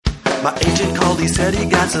My agent called, he said he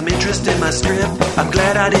got some interest in my script. I'm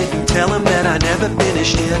glad I didn't tell him that I never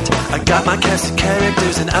finished it. I got my cast of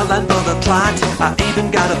characters and outline for the plot. I even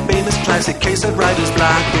got a famous classic case of writer's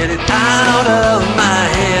block. Get it out of my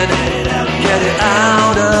head. Get it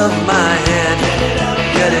out of my head.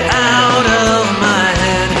 Get it out of my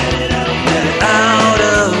head. Get it out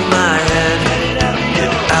of my head. Get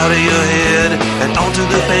it out of your head and onto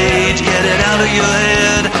the page. Get it out of your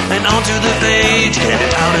head and onto the page. Get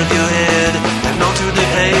it out of your head and onto the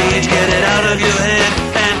page. Get it out of your head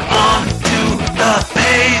and onto the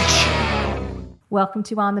page. Welcome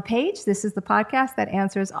to On the Page. This is the podcast that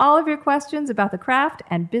answers all of your questions about the craft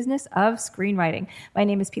and business of screenwriting. My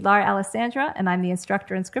name is Pilar Alessandra, and I'm the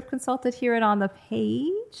instructor and script consultant here at On the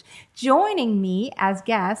Page. Joining me as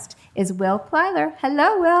guest is Will Plyler.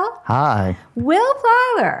 Hello, Will. Hi. Will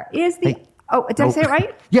Plyler is the... Hey. Oh, did I say it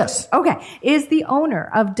right? Yes. Okay. Is the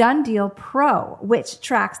owner of Done Deal Pro, which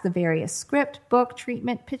tracks the various script, book,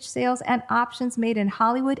 treatment, pitch sales, and options made in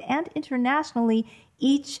Hollywood and internationally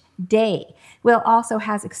each day. Will also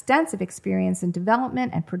has extensive experience in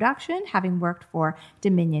development and production, having worked for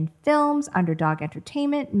Dominion Films, Underdog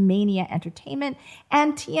Entertainment, Mania Entertainment,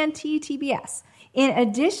 and TNT TBS. In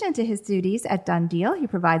addition to his duties at Done Deal, he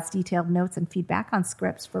provides detailed notes and feedback on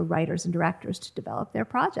scripts for writers and directors to develop their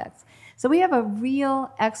projects. So we have a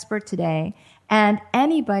real expert today, and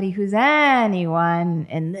anybody who's anyone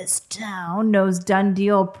in this town knows Done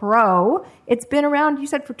Deal Pro. It's been around, you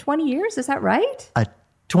said, for 20 years. Is that right?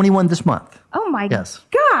 21 this month. Oh, my Yes.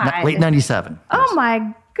 God. Late 97. Oh, Yes.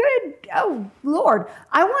 my good. Oh, Lord.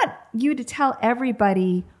 I want you to tell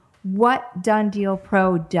everybody what Done Deal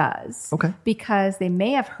Pro does. Okay. Because they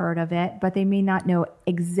may have heard of it, but they may not know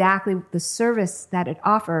exactly the service that it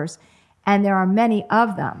offers. And there are many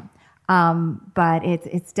of them. But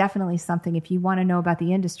it's definitely something, if you want to know about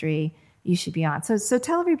the industry, you should be on. So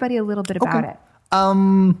tell everybody a little bit about it.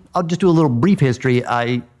 I'll just do a little brief history.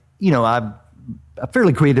 I'm a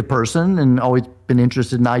fairly creative person and always been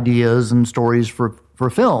interested in ideas and stories for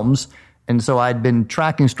films. And so I'd been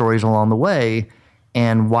tracking stories along the way.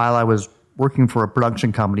 And while I was working for a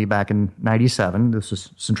production company back in 97, this was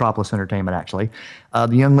Centropolis Entertainment actually,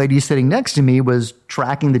 the young lady sitting next to me was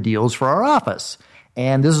tracking the deals for our office.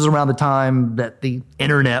 And this is around the time that the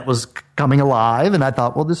internet was coming alive. And I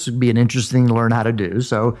thought, well, this would be an interesting to learn how to do.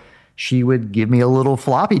 So she would give me a little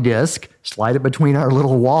floppy disk, slide it between our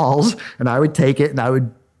little walls, and I would take it and I would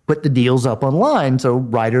put the deals up online so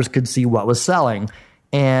writers could see what was selling.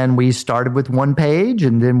 And we started with one page,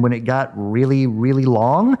 and then when it got really, really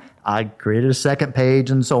long, I created a second page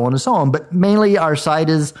and so on and so on. But mainly our site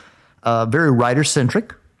is very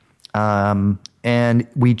writer-centric, and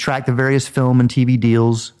we track the various film and TV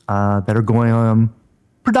deals that are going on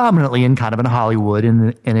predominantly in kind of in Hollywood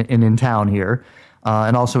and in town here,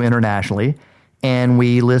 and also internationally. And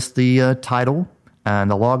we list the title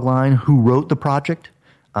and the log line, who wrote the project,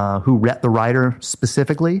 who read the writer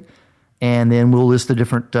specifically, and then we'll list the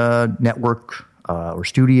different network or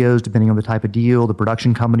studios, depending on the type of deal, the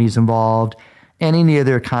production companies involved, and any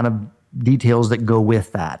other kind of details that go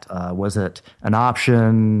with that. Was it an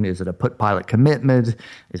option? Is it a pilot commitment?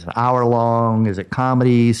 Is it an hour long? Is it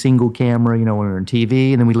comedy, single camera, when we're in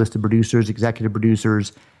TV? And then we list the producers, executive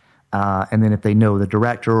producers, and then if they know the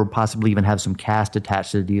director or possibly even have some cast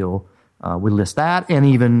attached to the deal, we list that, and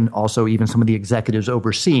even some of the executives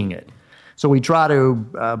overseeing it. So we try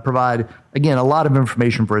to provide, again, a lot of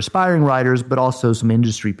information for aspiring writers, but also some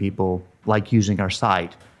industry people like using our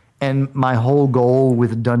site. And my whole goal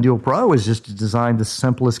with Done Deal Pro is just to design the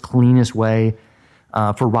simplest, cleanest way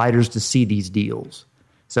for writers to see these deals.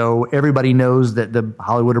 So everybody knows that the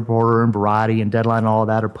Hollywood Reporter and Variety and Deadline and all of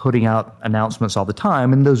that are putting out announcements all the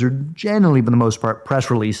time, and those are generally, for the most part, press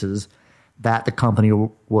releases that the company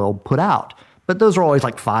will put out. But those are always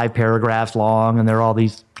like 5 paragraphs long, and they're all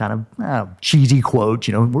these kind of cheesy quotes.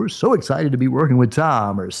 We're so excited to be working with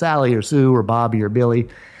Tom or Sally or Sue or Bobby or Billy.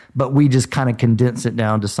 But we just kind of condense it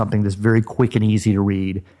down to something that's very quick and easy to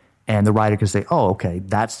read. And the writer can say, oh, okay,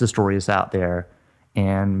 that's the story that's out there,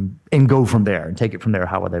 and go from there and take it from there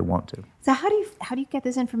however they want to. So how do you get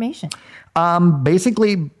this information?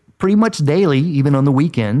 Basically, pretty much daily, even on the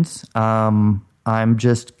weekends. I'm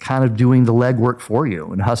just kind of doing the legwork for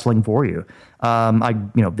you and hustling for you. I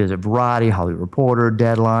visit Variety, Hollywood Reporter,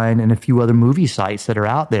 Deadline, and a few other movie sites that are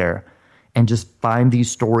out there, and just find these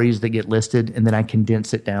stories that get listed, and then I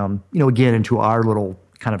condense it down, again, into our little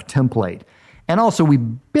kind of template. And also, we've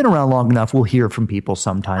been around long enough, we'll hear from people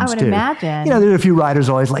sometimes, too. I would imagine. There are a few writers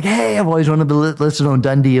always like, hey, I've always wanted to list it on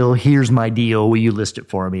Done Deal. Here's my deal. Will you list it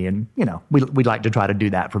for me? And, we'd like to try to do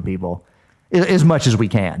that for people. as much as we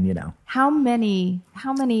can, How many,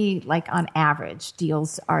 like on average,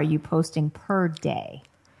 deals are you posting per day?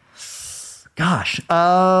 Gosh,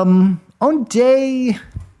 on day,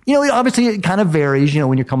 obviously it kind of varies.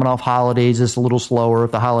 When you're coming off holidays, it's a little slower.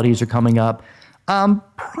 If the holidays are coming up,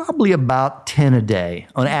 probably about 10 a day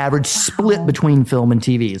on average, split between film and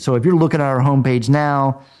TV. So if you're looking at our homepage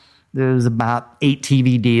now, there's about 8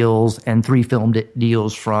 TV deals and 3 film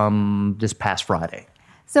deals from this past Friday.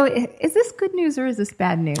 So is this good news or is this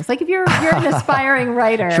bad news? Like if you're an aspiring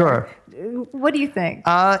writer, sure. What do you think?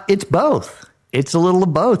 It's both. It's a little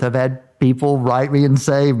of both. I've had people write me and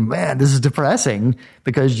say, man, this is depressing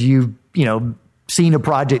because you've, seen a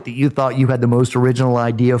project that you thought you had the most original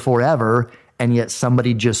idea for ever, and yet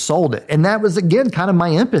somebody just sold it. And that was, again, kind of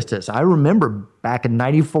my impetus. I remember back in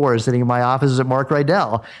 94 sitting in my office at Mark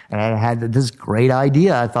Rydell, and I had this great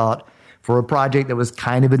idea, I thought, for a project that was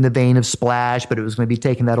kind of in the vein of Splash, but it was going to be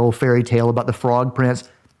taking that old fairy tale about the Frog Prince.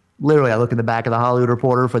 Literally, I look in the back of the Hollywood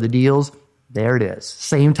Reporter for the deals. There it is.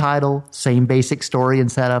 Same title, same basic story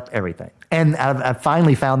and setup, everything. And I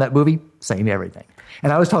finally found that movie, same everything.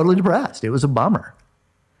 And I was totally depressed. It was a bummer.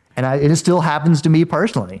 And it still happens to me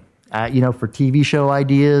personally. For TV show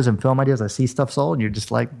ideas and film ideas, I see stuff sold, and you're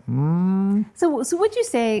just like, So wouldn't you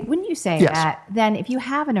say yes. that then if you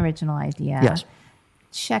have an original idea, yes.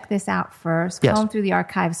 check this out first, yes. comb through the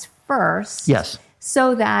archives first, yes,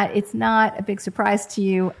 so that it's not a big surprise to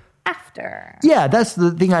you after. Yeah, that's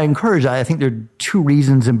the thing I encourage. I think there are 2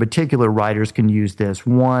 reasons in particular writers can use this.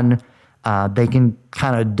 One, they can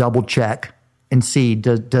kind of double check and see,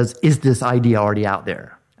 is this idea already out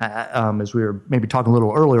there? As we were maybe talking a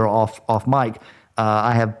little earlier off mic,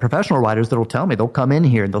 I have professional writers that will tell me, they'll come in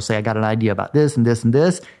here and they'll say, I got an idea about this and this and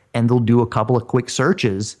this, and they'll do a couple of quick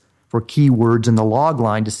searches for keywords in the log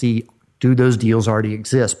line to see, do those deals already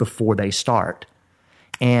exist before they start?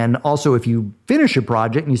 And also, if you finish a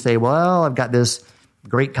project and you say, well, I've got this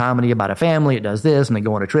great comedy about a family, it does this, and they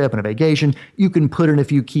go on a trip and a vacation, you can put in a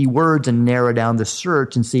few keywords and narrow down the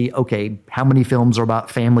search and see, okay, how many films are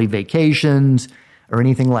about family vacations or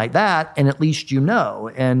anything like that, and at least you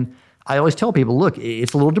know. And I always tell people, look,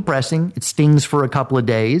 it's a little depressing. It stings for a couple of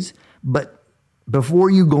days, but before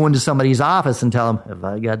you go into somebody's office and tell them, if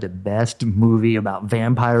I got the best movie about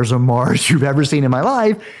vampires on Mars you've ever seen in my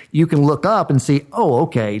life, you can look up and see, oh,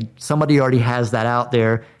 okay, somebody already has that out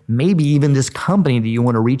there, maybe even this company that you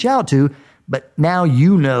want to reach out to, but now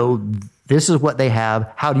you know this is what they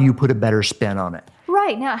have. How do you put a better spin on it?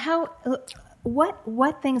 Right. Now,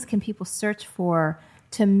 what things can people search for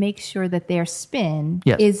to make sure that their spin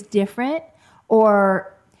yes. is different?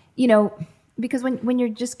 Or, because when you're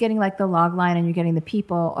just getting like the log line and you're getting the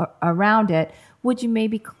people around it, would you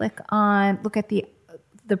maybe look at the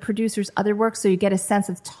producer's other work so you get a sense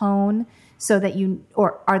of tone, so that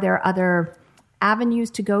or are there other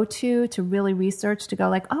avenues to go to really research, to go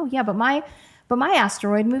like, oh yeah, but my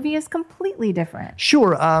asteroid movie is completely different?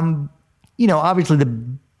 Sure. Obviously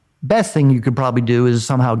the best thing you could probably do is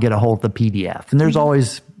somehow get a hold of the PDF. And there's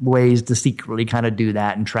always ways to secretly kind of do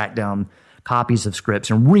that and track down copies of scripts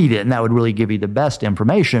and read it, and that would really give you the best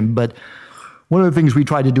information. But one of the things we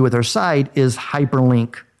try to do with our site is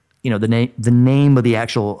hyperlink, the name of the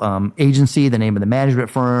actual agency, the name of the management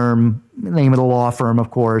firm, the name of the law firm, of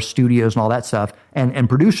course, studios and all that stuff, and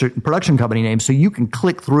production company names, so you can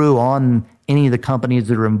click through on any of the companies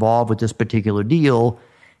that are involved with this particular deal.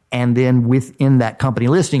 And then within that company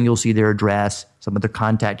listing, you'll see their address, some of their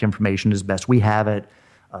contact information as best we have it,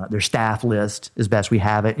 their staff list as best we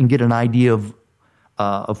have it, and get an idea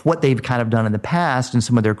of what they've kind of done in the past and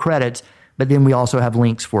some of their credits. But then we also have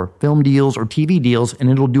links for film deals or TV deals, and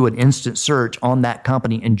it'll do an instant search on that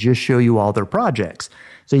company and just show you all their projects.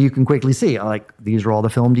 So you can quickly see, like, these are all the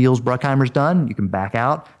film deals Bruckheimer's done. You can back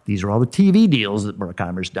out. These are all the TV deals that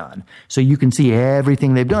Bruckheimer's done. So you can see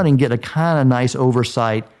everything they've done and get a kind of nice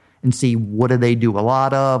oversight and see, what do they do a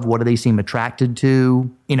lot of? What do they seem attracted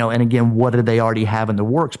to? And again, what do they already have in the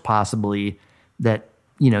works possibly that,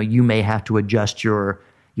 you may have to adjust your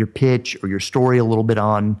pitch or your story a little bit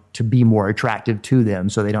on to be more attractive to them,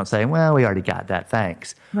 so they don't say, well, we already got that,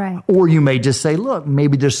 thanks. Right. Or you may just say, look,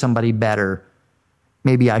 maybe there's somebody better.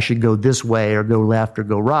 Maybe I should go this way or go left or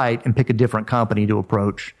go right and pick a different company to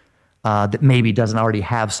approach that maybe doesn't already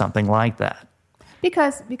have something like that.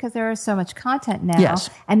 Because there is so much content now,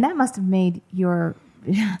 yes. And that must have made your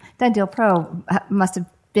Done Deal Pro must have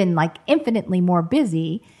been like infinitely more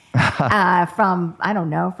busy from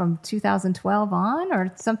 2012 on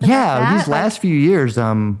or something. Yeah, like that. These last few years,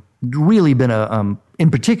 really been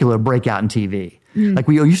in particular, breakout in TV. Like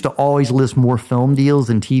we used to always list more film deals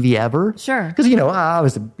than TV ever. Sure. Because, I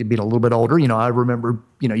was being a little bit older. I remember,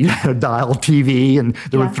 you had a dial TV and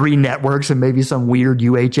there were 3 networks and maybe some weird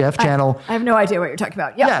UHF channel. I have no idea what you're talking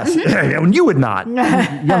about. Yeah. Yes. And you would not.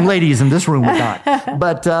 Young ladies in this room would not.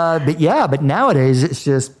 But nowadays it's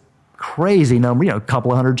just crazy number, a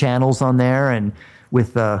couple of hundred channels on there. And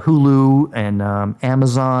with Hulu and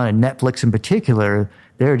Amazon and Netflix in particular,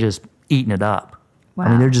 they're just eating it up. Wow. I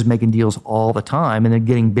mean, they're just making deals all the time, and they're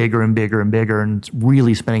getting bigger and bigger and bigger, and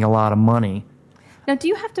really spending a lot of money. Now, do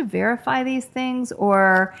you have to verify these things,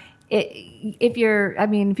 or if you're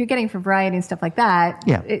getting for Variety and stuff like that,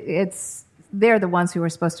 they're the ones who are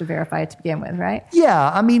supposed to verify it to begin with, right? Yeah,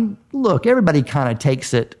 I mean, look, everybody kind of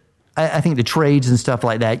takes it. I think the trades and stuff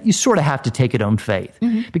like that, you sort of have to take it on faith.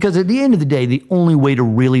 Because at the end of the day, the only way to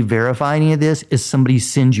really verify any of this is somebody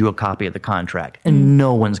sends you a copy of the contract, and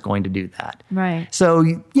no one's going to do that. Right.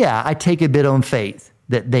 So, yeah, I take a bit on faith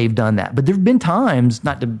that they've done that. But there have been times,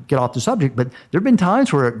 not to get off the subject, but there have been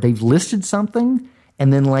times where they've listed something,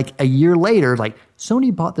 and then like a year later, like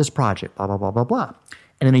Sony bought this project, blah, blah, blah, blah, blah.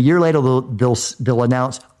 And then a year later, they'll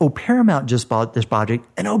announce, Paramount just bought this project.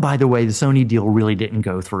 And by the way, the Sony deal really didn't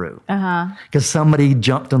go through. Because somebody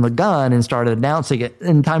jumped on the gun and started announcing it.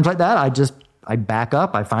 And times like that, I back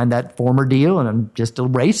up. I find that former deal and I just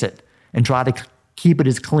erase it and try to keep it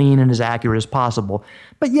as clean and as accurate as possible.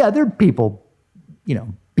 But yeah, there are people,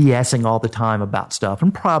 BSing all the time about stuff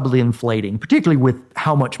and probably inflating, particularly with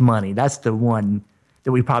how much money. That's the one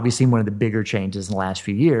that we've probably seen one of the bigger changes in the last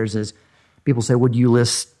few years is people say, would you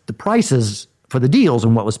list the prices for the deals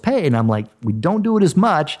and what was paid? And I'm like, we don't do it as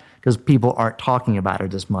much because people aren't talking about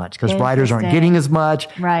it as much because writers aren't getting as much.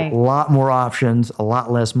 Right. A lot more options, a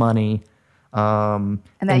lot less money. And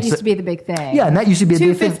that used to be the big thing. Yeah, and that used to be a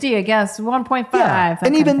big thing. $250 against 1.5. Yeah.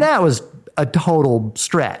 And even that was a total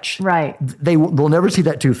stretch. Right. They'll never see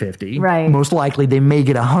that $250. Right. Most likely they may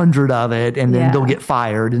get 100 of it and then they'll get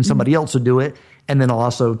fired and somebody else will do it. And then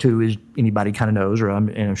also, too, as anybody kind of knows, or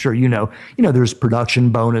I'm sure there's production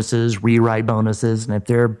bonuses, rewrite bonuses, and if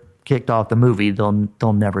they're kicked off the movie,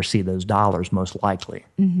 they'll never see those dollars, most likely.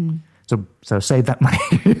 So save that money.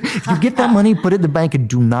 If you get that money, put it in the bank and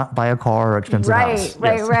do not buy a car or expensive house.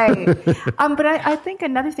 Right. But I think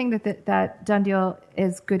another thing that Done Deal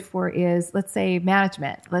is good for is, let's say,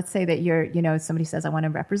 management. Let's say that you're, somebody says, I want to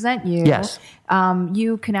represent you. Yes.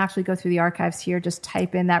 You can actually go through the archives here, just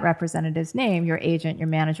type in that representative's name, your agent, your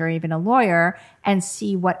manager, or even a lawyer, and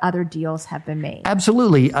see what other deals have been made.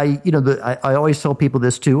 Absolutely. I always tell people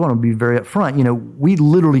this too. I want to be very upfront. We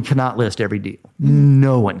literally cannot list every deal.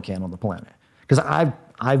 No one can on the planet. Because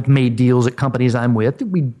I've made deals at companies I'm with that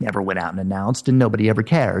we never went out and announced, and nobody ever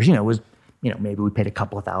cares. It was, maybe we paid a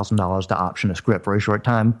couple of $1,000s to option a script for a short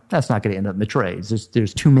time. That's not going to end up in the trades.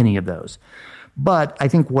 There's too many of those. But I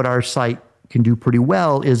think what our site can do pretty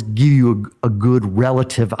well is give you a good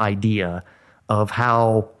relative idea of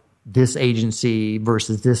how this agency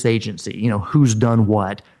versus this agency, who's done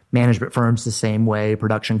what. Management firms the same way,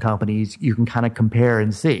 production companies, you can kind of compare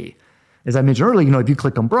and see. As I mentioned earlier, if you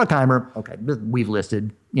click on Bruckheimer, okay, we've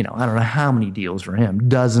listed, I don't know how many deals for him,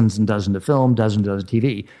 dozens and dozens of film, dozens of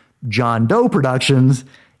TV. John Doe Productions,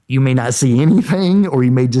 you may not see anything, or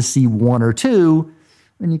you may just see one or two,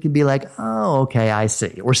 and you can be like, oh, okay, I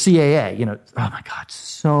see. Or CAA, oh my God,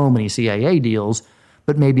 so many CAA deals,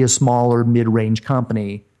 but maybe a smaller mid-range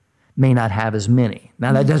company may not have as many.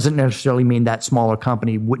 Now, that doesn't necessarily mean that smaller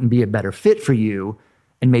company wouldn't be a better fit for you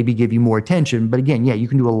and maybe give you more attention. But again, you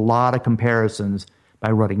can do a lot of comparisons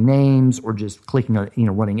by running names or just clicking on,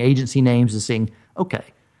 running agency names and seeing, okay,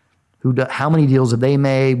 how many deals have they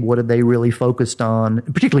made? What have they really focused on?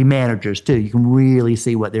 Particularly managers, too. You can really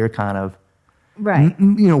see what they're kind of, right.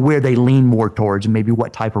 Where they lean more towards and maybe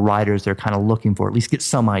what type of writers they're kind of looking for, at least get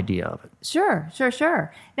some idea of it. Sure.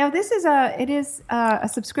 Now, this is a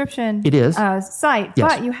subscription site, Yes.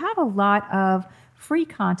 but you have a lot of free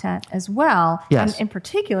content as well. Yes. And in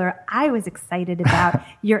particular, I was excited about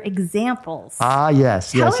your examples.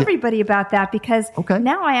 Yes. Tell everybody about that, because Okay.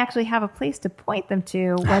 now I actually have a place to point them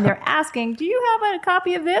to when they're asking, do you have a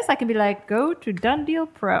copy of this? I can be like, go to Done Deal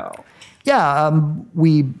Pro. Yeah,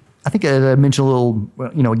 I think I mentioned a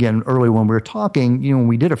little, again, earlier when we were talking, when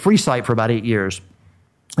we did a free site for about 8 years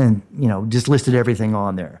and, just listed everything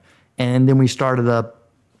on there. And then we started up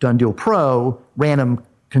Done Deal Pro, ran them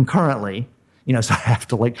concurrently, so I have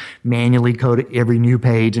to manually code every new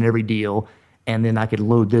page and every deal. And then I could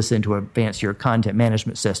load this into a fancier content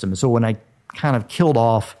management system. So when I kind of killed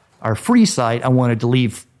off our free site, I wanted to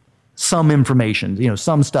leave some information,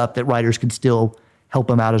 some stuff that writers could still help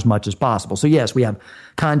them out as much as possible. So yes, we have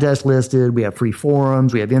contests listed, we have free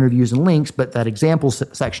forums, we have interviews and links, but that example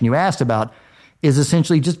section you asked about is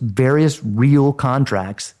essentially just various real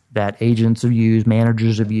contracts that agents have used,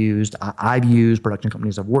 managers have used, I've used, production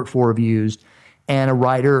companies I've worked for have used, and a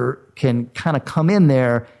writer can kind of come in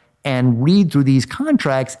there and read through these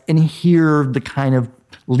contracts and hear the kind of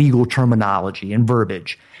legal terminology and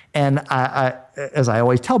verbiage. And I, as I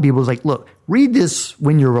always tell people, it's like, look, read this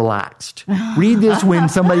when you're relaxed. Read this when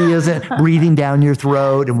somebody isn't breathing down your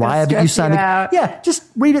throat and why haven't you signed it? Yeah, just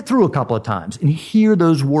read it through a couple of times and hear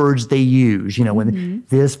those words they use, when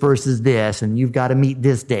this versus this, and you've got to meet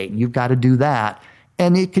this date and you've got to do that.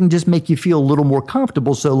 And it can just make you feel a little more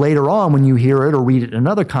comfortable. So later on, when you hear it or read it in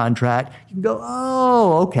another contract, you can go,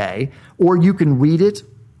 oh, okay. Or you can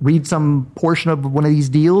read some portion of one of these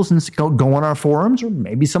deals and go on our forums or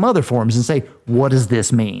maybe some other forums and say, what does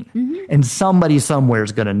this mean? And somebody somewhere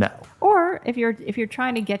is going to know. Or if you're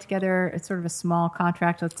trying to get together a sort of a small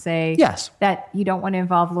contract, let's say, yes, that you don't want to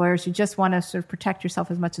involve lawyers, you just want to sort of protect yourself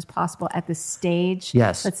as much as possible at this stage.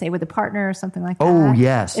 Yes. Let's say with a partner or something like that. Oh,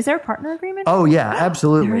 yes. Is there a partner agreement? Oh, yeah,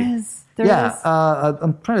 absolutely. There is.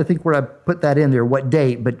 I'm trying to think where I put that in there, what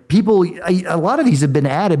date. But a lot of these have been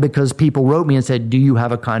added because people wrote me and said, do you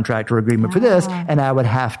have a contract or agreement for this? And I would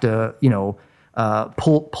have to,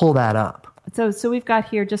 pull that up. So we've got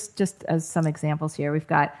here, just as some examples here, we've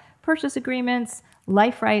got purchase agreements,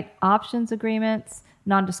 life right options agreements,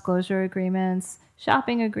 non-disclosure agreements,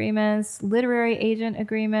 shopping agreements, literary agent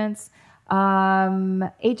agreements,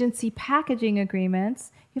 agency packaging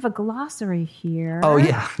agreements. You have a glossary here. Oh,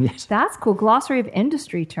 yeah. Yes. That's cool. Glossary of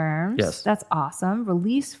industry terms. Yes. That's awesome.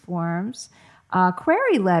 Release forms.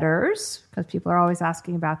 Query letters, because people are always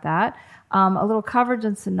asking about that. A little coverage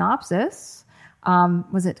and synopsis.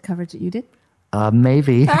 Was it coverage that you did?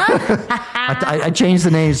 Maybe. I changed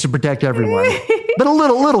the names to protect everyone. But a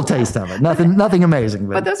little taste of it. Nothing amazing.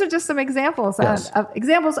 But those are just some examples. Yes. Of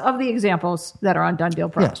the examples that are on Done Deal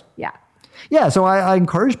Pro. Yes. Yeah. Yeah, so I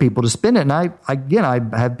encourage people to spin it. And I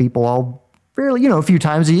have people all fairly, a few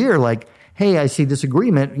times a year, like, hey, I see this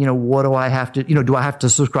agreement. What do I have to, do I have to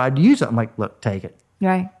subscribe to use it? I'm like, look, take it.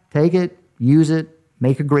 Right. Take it, use it,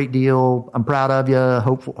 make a great deal. I'm proud of you.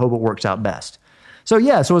 Hope it works out best. So,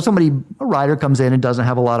 yeah, so if a writer comes in and doesn't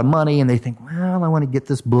have a lot of money and they think, well, I want to get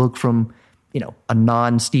this book from, a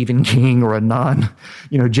non-Stephen King or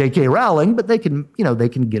a J.K. Rowling, but they can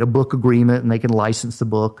get a book agreement and they can license the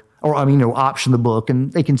book. Or, option the book,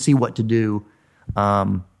 and they can see what to do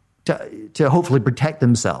to hopefully protect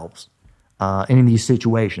themselves in these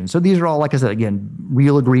situations. So these are all, like I said, again,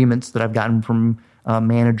 real agreements that I've gotten from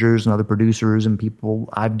managers and other producers and people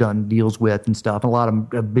I've done deals with and stuff. And a lot of them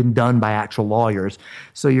have been done by actual lawyers.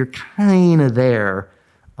 So you're kind of there,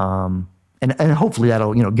 and hopefully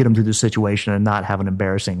that'll get them through the situation and not have an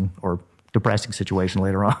embarrassing or depressing situation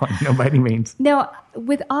later on, by any means. Now,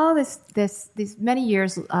 with all these many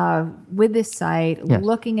years with this site, yes,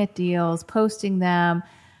 looking at deals, posting them,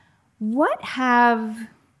 what have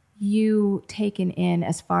you taken in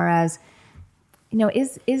as far as,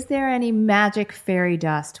 is there any magic fairy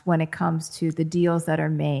dust when it comes to the deals that are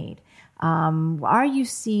made? Are you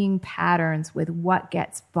seeing patterns with what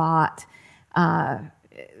gets bought,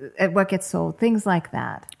 what gets sold, things like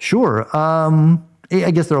that? Sure. I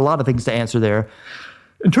guess there are a lot of things to answer there.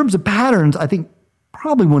 In terms of patterns, I think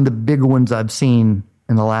probably one of the bigger ones I've seen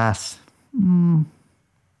in the last 5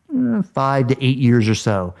 to 8 years or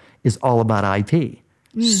so is all about IP.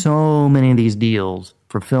 So many of these deals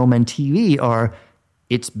for film and TV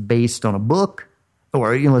it's based on a book,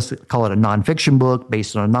 or let's call it a nonfiction book,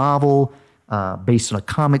 based on a novel, based on a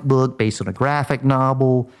comic book, based on a graphic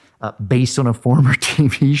novel, based on a former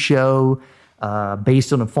TV show,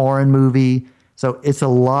 based on a foreign movie. So it's a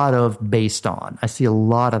lot of based on. I see a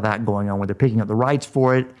lot of that going on where they're picking up the rights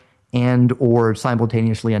for it and or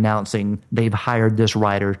simultaneously announcing they've hired this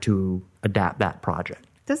writer to adapt that project.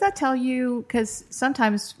 Does that tell you, because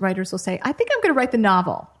sometimes writers will say, I think I'm going to write the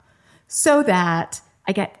novel so that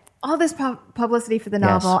I get all this publicity for the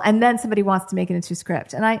novel, yes, and then somebody wants to make it into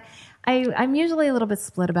script. And I'm usually a little bit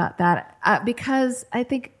split about that because I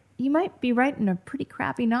think you might be writing a pretty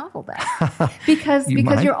crappy novel then, because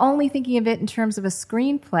you're only thinking of it in terms of a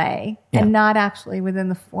screenplay, yeah, and not actually within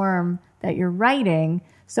the form that you're writing.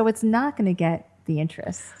 So it's not going to get the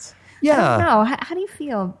interest. Yeah. I don't know. How do you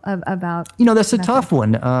feel about? That's a tough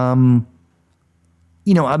one.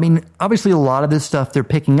 Obviously a lot of this stuff they're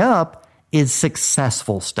picking up is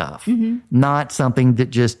successful stuff, not something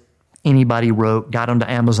that just anybody wrote got onto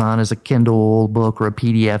Amazon as a Kindle book or a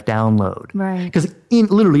PDF download. Right. Because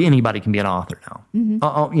literally anybody can be an author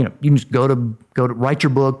now. You can just go to write your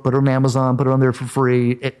book, put it on Amazon, put it on there for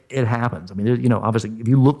free. It happens. I mean, obviously, if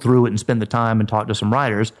you look through it and spend the time and talk to some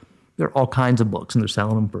writers, there are all kinds of books, and they're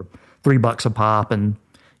selling them for $3 a pop, and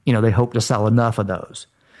they hope to sell enough of those.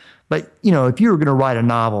 But if you're going to write a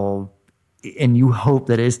novel and you hope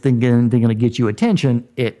that it's going to get you attention,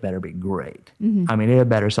 it better be great. I mean, it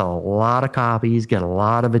better sell a lot of copies, get a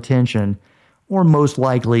lot of attention, or most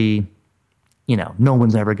likely, no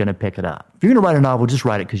one's ever going to pick it up. If you're going to write a novel, just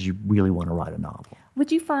write it because you really want to write a novel.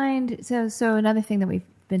 Would you find, so another thing that we've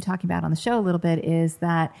been talking about on the show a little bit is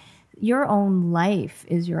that your own life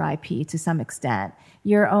is your IP to some extent,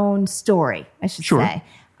 your own story, I should say.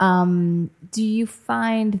 Do you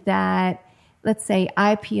find that, let's say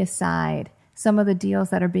IP aside, some of the deals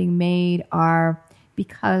that are being made are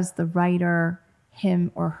because the writer,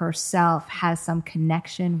 him or herself, has some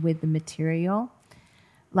connection with the material,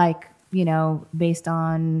 like, based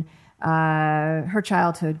on her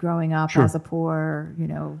childhood growing up as a poor,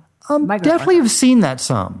 migrant definitely worker? have seen that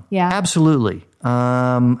some. Yeah. Absolutely.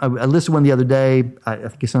 I listed one the other day. I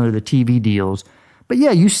think it's under the TV deals. But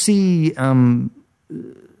yeah, you see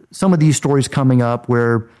some of these stories coming up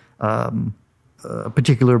where a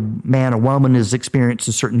particular man or woman has experienced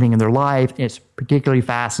a certain thing in their life, and it's particularly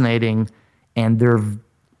fascinating, and they're, in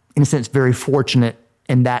a sense, very fortunate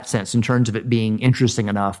in that sense, in terms of it being interesting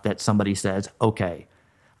enough that somebody says, okay,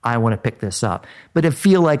 I want to pick this up. But I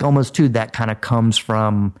feel like almost, too, that kind of comes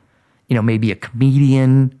from, maybe a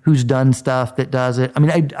comedian who's done stuff that does it. I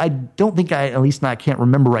mean, I don't think at least I can't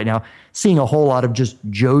remember right now, seeing a whole lot of just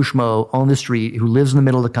Joe Schmo on the street who lives in the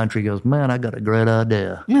middle of the country goes, man, I got a great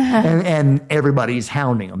idea. and everybody's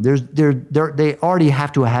hounding them. They already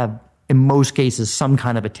have to have, in most cases, some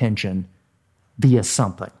kind of attention via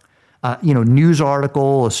something. News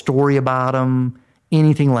article, a story about them,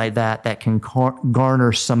 anything like that can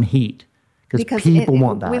garner some heat. Because people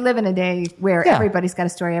want that. We live in a day where everybody's got a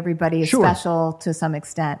story. Everybody is special to some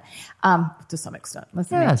extent.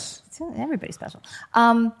 Yes. Everybody's special.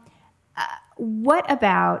 What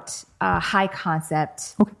about high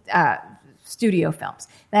concept studio films?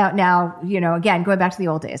 Now, again, going back to the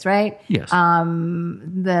old days, right? Yes.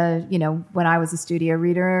 When I was a studio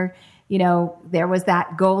reader, there was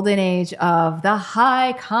that golden age of the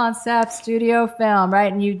high concept studio film,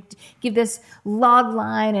 right? And you give this log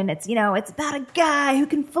line and it's, it's about a guy who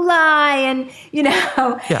can fly and,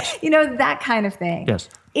 yes. That kind of thing. Yes.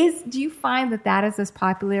 Do you find that is as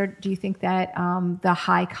popular? Do you think that the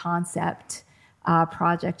high concept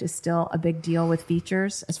project is still a big deal with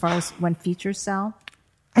features as far as when features sell?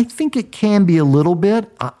 I think it can be a little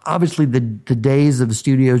bit. Obviously, the days of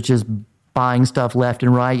studios just buying stuff left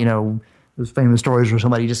and right, those famous stories where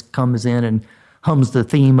somebody just comes in and hums the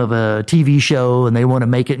theme of a TV show and they want to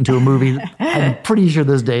make it into a movie. I'm pretty sure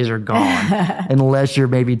those days are gone, unless you're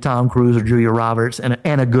maybe Tom Cruise or Julia Roberts and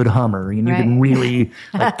a good hummer. You can really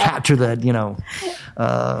capture that,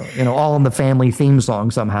 All in the Family theme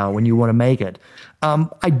song somehow when you want to make it.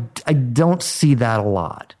 I don't see that a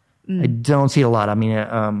lot. I don't see it a lot. I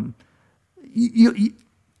mean,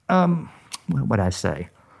 what would I say?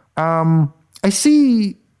 I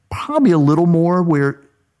see probably a little more where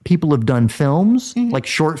people have done films, like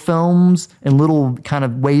short films and little kind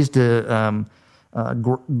of ways to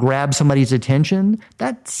grab somebody's attention.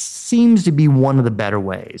 That seems to be one of the better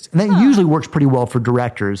ways. And that usually works pretty well for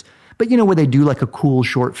directors. But, where they do like a cool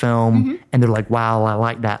short film and they're like, wow, I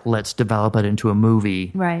like that. Let's develop it into a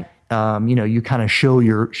movie. Right. You kind of show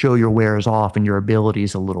your wares off and your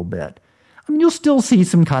abilities a little bit. I mean, you'll still see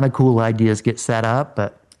some kind of cool ideas get set up,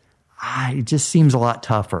 but it just seems a lot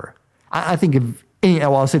tougher. I think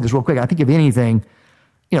I'll say this real quick. I think if anything,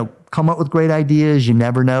 come up with great ideas. You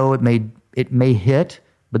never know. It may hit,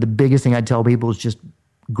 but the biggest thing I'd tell people is just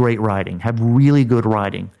great writing. Have really good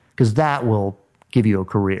writing, because that will give you a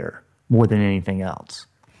career more than anything else.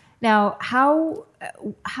 Now, how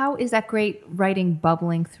is that great writing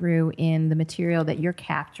bubbling through in the material that you're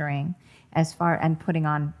capturing and putting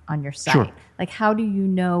on your site? Sure. Like, how do you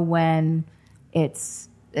know when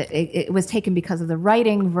it was taken because of the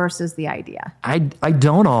writing versus the idea? I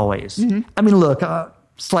don't always. I mean, look,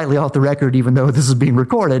 slightly off the record, even though this is being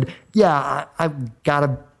recorded, I've got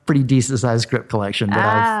a pretty decent-sized script collection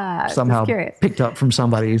that I've somehow picked up from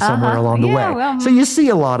somebody somewhere along the way. Well, so you see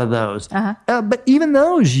a lot of those. But even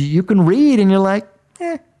those, you can read and you're like,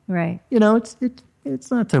 right.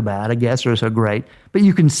 It's not so bad, I guess, or so great. But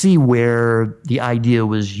you can see where the idea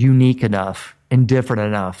was unique enough and different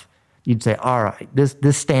enough. You'd say, all right,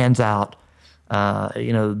 this stands out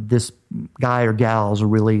this guy or gal is a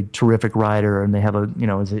really terrific writer, and they have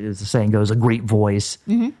as the saying goes, a great voice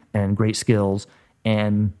and great skills,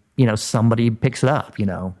 and somebody picks it up,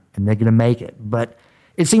 and they're going to make it. But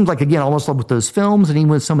it seems like, again, almost like with those films and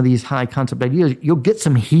even with some of these high concept ideas, you'll get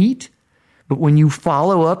some heat, but when you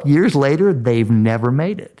follow up years later, they've never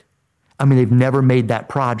made it. I mean, they've never made that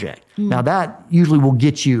project. Now, that usually will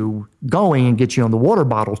get you going and get you on the water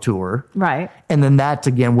bottle tour. Right. And then that's,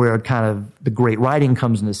 again, where kind of the great writing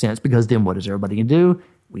comes in a sense, because then what is everybody going to do?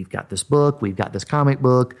 We've got this book. We've got this comic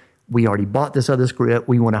book. We already bought this other script.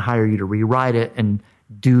 We want to hire you to rewrite it and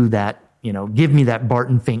do that, give me that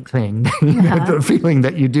Barton Fink thing, the feeling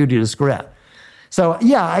that you do to the script. So,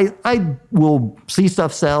 yeah, I will see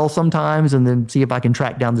stuff sell sometimes and then see if I can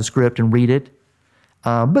track down the script and read it.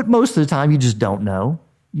 But most of the time, you just don't know.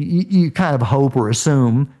 You kind of hope or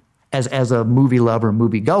assume, as a movie lover,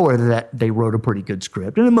 movie goer, that they wrote a pretty good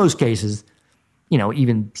script. And in most cases,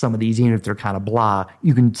 even some of these, even if they're kind of blah,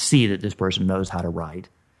 you can see that this person knows how to write,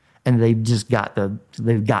 and they've got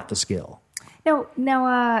the skill. Now,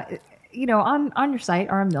 on your site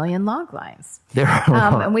are a million log lines. There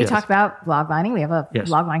are, and we yes. talk about log lining. We have a Yes.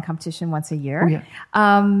 log line competition once a year. Oh,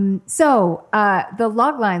 yeah. So the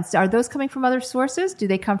log lines, are those coming from other sources? Do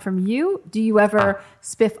they come from you? Do you ever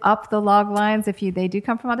spiff up the log lines if they do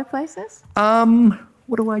come from other places?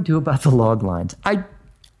 What do I do about the log lines?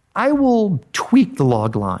 I will tweak the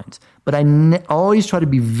log lines, but I always try to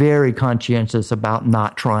be very conscientious about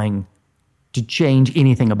not trying to change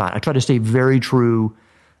anything about it. I try to stay very true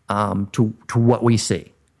to what we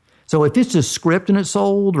see. So if it's a script and it's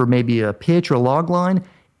sold, or maybe a pitch or a log line,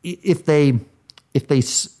 if they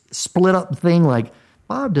split up the thing like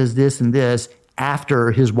Bob does this and this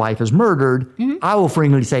after his wife is murdered, I will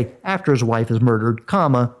frequently say after his wife is murdered,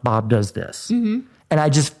 comma, Bob does this. And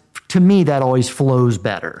to me, that always flows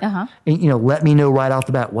better. And, let me know right off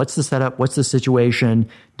the bat, what's the setup, what's the situation.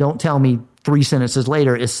 Don't tell me 3 sentences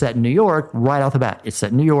later it's set in New York. Right off the bat, it's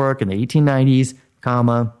set in New York in the 1890s,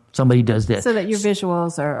 comma, somebody does this. So that your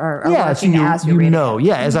visuals are yeah, working so as you're reading it.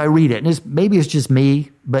 Yeah, as I read it. And maybe it's just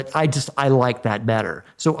me, but I like that better.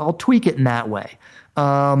 So I'll tweak it in that way.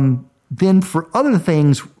 Then for other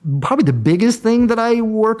things, probably the biggest thing that I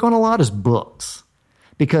work on a lot is books.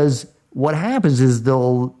 Because what happens is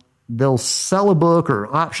they'll sell a book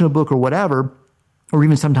or option a book or whatever, or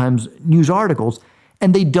even sometimes news articles,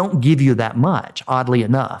 and they don't give you that much, oddly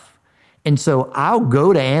enough. And so I'll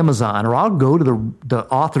go to Amazon or I'll go to the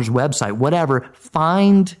author's website, whatever,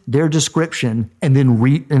 find their description, and then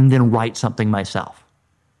write something myself.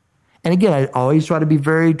 And again, I always try to be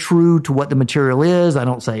very true to what the material is. I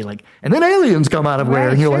don't say and then aliens come out of where,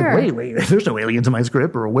 and you're sure. wait, there's no aliens in my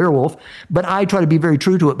script or a werewolf. But I try to be very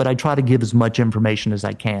true to it, but I try to give as much information as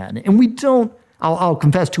I can. And I'll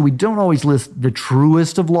confess too, we don't always list the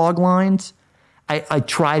truest of log lines. I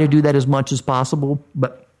try to do that as much as possible,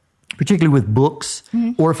 but particularly with books,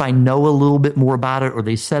 or if I know a little bit more about it or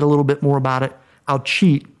they said a little bit more about it, I'll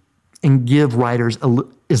cheat and give writers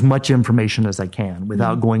as much information as I can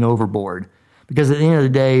without going overboard. Because at the end of the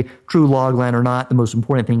day, true logline or not, the most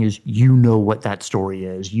important thing is what that story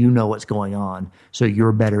is. You know what's going on. So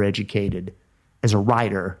you're better educated as a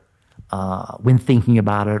writer when thinking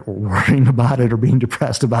about it or worrying about it or being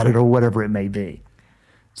depressed about it or whatever it may be.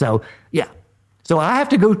 So, yeah. So I have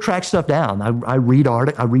to go track stuff down. I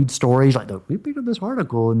read stories like we picked up this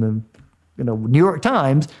article in the New York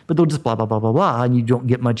Times, but they'll just blah, blah, blah, blah, blah, and you don't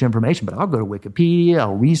get much information. But I'll go to Wikipedia,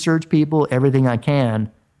 I'll research people, everything I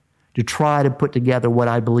can to try to put together what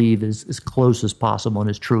I believe is as close as possible and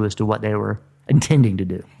as truest to what they were intending to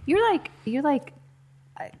do. You're like, you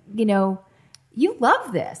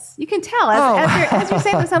love this. You can tell as you're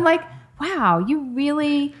saying this. I'm like, wow, you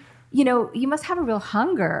really, you must have a real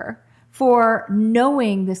hunger for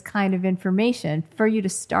knowing this kind of information, for you to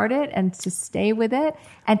start it and to stay with it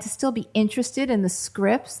and to still be interested in the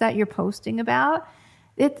scripts that you're posting about.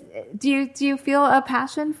 Do you feel a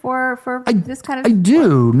passion for this kind of? I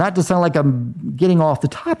do. Not to sound like I'm getting off the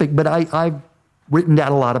topic, but I've written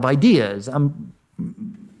down a lot of ideas. I'm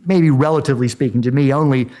maybe relatively speaking to me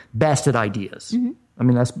only best at ideas. I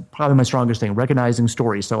mean, that's probably my strongest thing, recognizing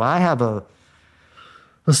stories. So I have a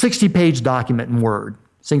 60-page document in Word,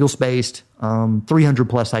 single-spaced, 300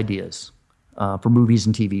 plus ideas for movies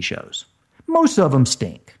and TV shows. Most of them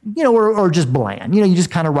stink, or just bland. You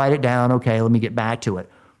just kind of write it down. Okay, let me get back to it.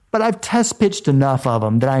 But I've test pitched enough of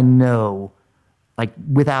them that I know,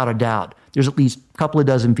 without a doubt, there's at least a couple of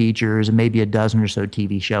dozen features and maybe a dozen or so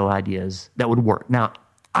TV show ideas that would work. Now,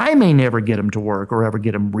 I may never get them to work or ever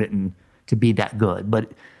get them written to be that good,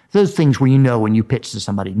 but those things where when you pitch to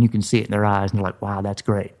somebody and you can see it in their eyes and you're like, wow, that's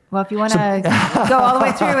great. Well, if you want to go all the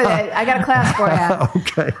way through with it, I got a class for you.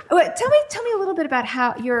 Okay. Wait, tell me a little bit about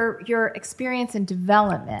how your experience in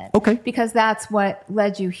development. Okay. Because that's what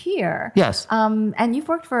led you here. Yes. And you've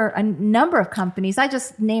worked for a number of companies. I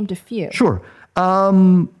just named a few. Sure.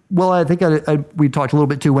 Well, I think we talked a little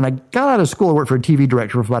bit too. When I got out of school, I worked for a TV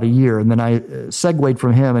director for about a year, and then I segued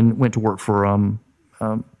from him and went to work for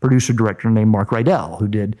a producer director named Mark Rydell, who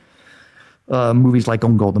did movies like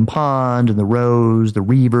On Golden Pond and The Rose, The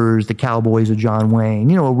Reavers, The Cowboys of John Wayne.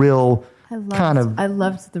 You know, a real I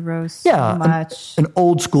loved The Rose so much. An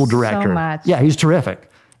old school director. So much. Yeah, he's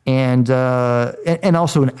terrific. And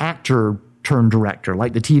also an actor turned director,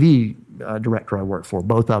 like the TV director I worked for,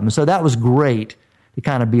 both of them. So that was great to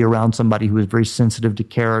kind of be around somebody who was very sensitive to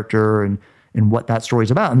character and what that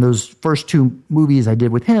story's about. And those first two movies I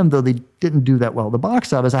did with him, though they didn't do that well at the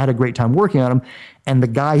box office, I had a great time working on them. And the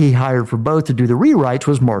guy he hired for both to do the rewrites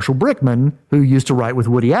was Marshall Brickman, who used to write with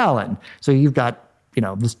Woody Allen. So you've got,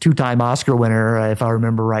 this 2-time Oscar winner, if I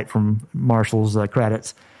remember right from Marshall's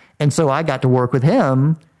credits. And so I got to work with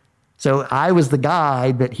him. So I was the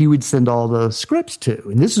guy that he would send all the scripts to.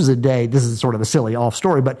 And this is sort of a silly off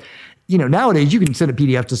story, but nowadays you can send a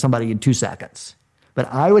PDF to somebody in 2 seconds. But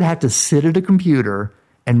I would have to sit at a computer,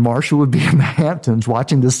 and Marshall would be in the Hamptons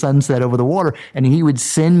watching the sunset over the water, and he would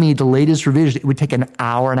send me the latest revisions. It would take an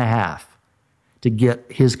hour and a half to get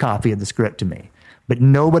his copy of the script to me. But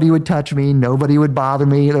nobody would touch me. Nobody would bother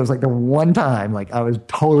me. It was like the one time, I was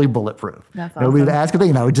totally bulletproof. That's awesome. Nobody would ask a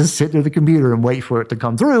thing, and I would just sit at the computer and wait for it to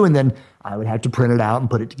come through, and then I would have to print it out and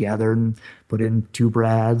put it together and put in 2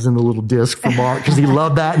 brads and a little disc for Mark because he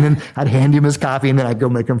loved that, and then I'd hand him his copy, and then I'd go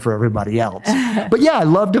make them for everybody else. But yeah, I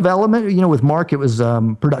love development. With Mark, it was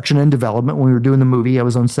production and development. When we were doing the movie, I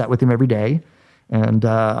was on set with him every day, and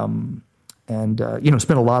spent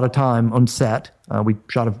a lot of time on set. We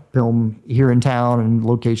shot a film here in town and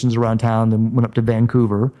locations around town, then went up to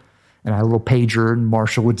Vancouver, and I had a little pager, and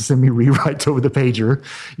Marshall would send me rewrites over the pager,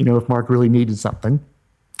 if Mark really needed something.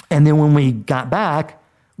 And then when we got back,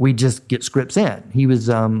 we'd just get scripts in. He was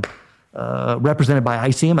represented by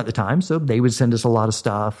ICM at the time, so they would send us a lot of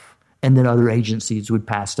stuff, and then other agencies would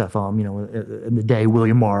pass stuff on. In the day,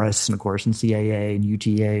 William Morris, and of course, and CAA, and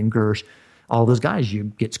UTA, and Gersh, all those guys,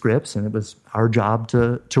 you get scripts, and it was our job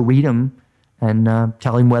to read them and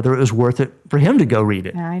tell him whether it was worth it for him to go read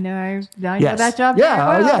it. I know that job very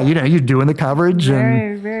well. Yeah, you're doing the coverage.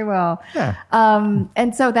 Very, very well. Yeah.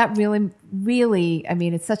 And so that really,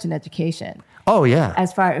 it's such an education. Oh, yeah.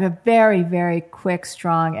 As far as a very, very quick,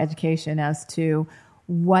 strong education as to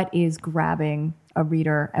what is grabbing a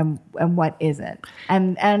reader and what isn't.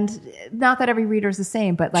 And not that every reader is the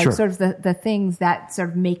same, but Sure. sort of the things that sort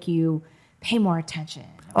of make you pay more attention.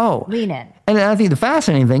 Lean in. And I think the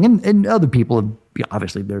fascinating thing, and other people have,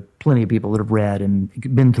 obviously there are plenty of people that have read and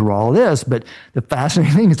been through all this, but the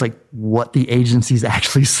fascinating thing is what the agencies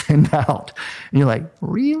actually send out. And you're like,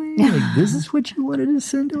 really? This is what you wanted to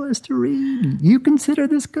send to us to read? You consider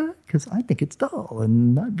this good? Because I think it's dull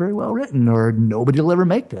and not very well written, or nobody will ever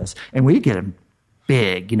make this. And we get them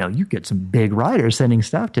big, you get some big writers sending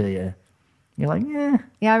stuff to you. You're like, eh.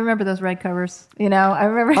 Yeah, I remember those red covers. I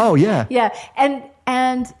remember. Oh, yeah. Yeah.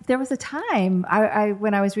 And there was a time I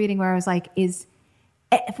when I was reading where I was like,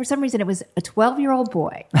 for some reason, it was a 12-year-old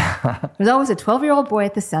boy. There's always a 12-year-old boy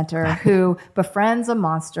at the center who befriends a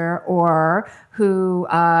monster or who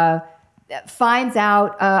finds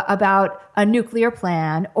out about a nuclear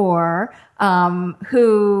plan or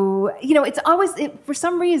who, it's always, for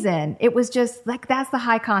some reason, it was just like, that's the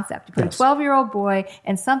high concept. You put Yes. a 12-year-old boy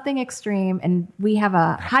and something extreme, and we have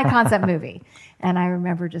a high concept movie. And I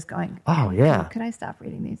remember just going, oh, yeah. Could I stop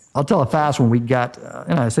reading these? I'll tell a fast one. We got,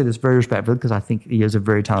 and I say this very respectfully because I think he is a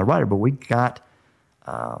very talented writer, but we got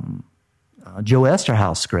Joe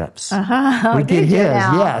Esterhaus scripts. We did his,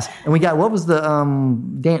 yes. And we got, what was the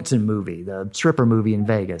dancing movie, the stripper movie in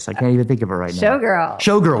Vegas? I can't even think of it right now.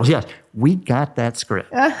 Showgirls, yes. We got that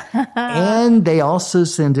script. And they also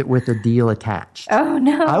send it with a deal attached. Oh,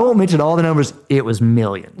 no. I won't mention all the numbers. It was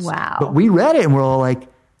millions. Wow. But we read it and we're all like,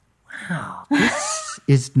 wow, this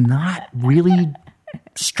is not really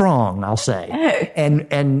strong, I'll say.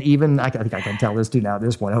 And even, I think I can tell this too now at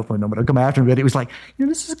this point, hopefully nobody will come after me, but it was like,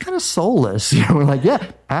 this is kind of soulless. We're like,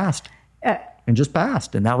 yeah, passed. And just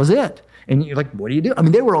passed. And that was it. And you're like, what do you do? I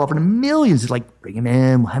mean, they were offering millions. It's like, bring him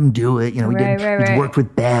in, we'll have him do it. He worked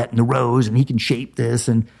with Bet and the Rose, and he can shape this.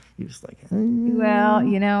 And he was like, well,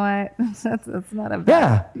 you know what? That's not a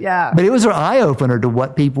bad. Yeah. But it was an eye-opener to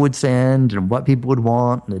what people would send and what people would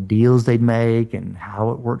want and the deals they'd make and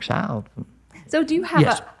how it works out. So do you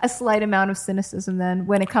have a slight amount of cynicism then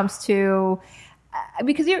when it comes to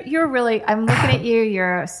because you're really, I'm looking at you,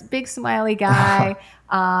 you're a big smiley guy.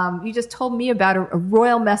 You just told me about a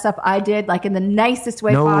royal mess up I did, like in the nicest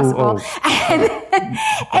way possible.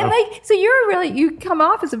 And like, so you come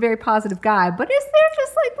off as a very positive guy, but is there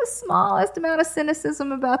just like the smallest amount of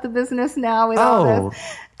cynicism about the business now with all this?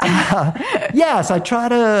 Yes, I try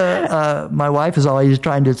to, my wife is always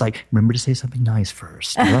trying to, it's like, remember to say something nice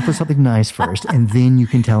first. Start off with something nice first, and then you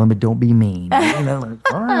can tell them, but don't be mean. I'm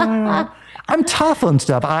tough on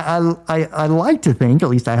stuff. I like to think, at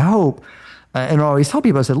least I hope, and I always tell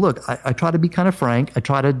people, I said, look, I try to be kind of frank. I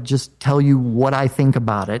try to just tell you what I think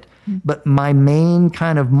about it. But my main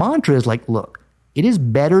kind of mantra is like, look, it is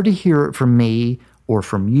better to hear it from me or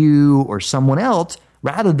from you or someone else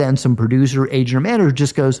rather than some producer, agent, or manager who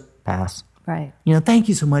just goes, pass. Right. Thank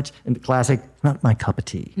you so much. And the classic, not my cup of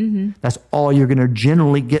tea. That's all you're going to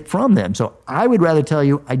generally get from them. So I would rather tell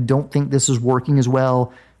you, I don't think this is working as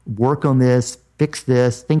well. Work on this, fix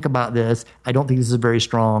this, think about this. I don't think this is very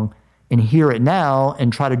strong. And hear it now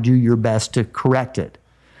and try to do your best to correct it.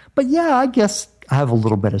 But yeah, I guess I have a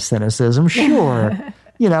little bit of cynicism. Sure.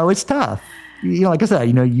 It's tough. Like I said,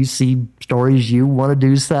 you see stories you want to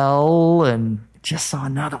do sell, and just saw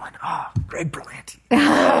another one. Oh, Greg Berlanti.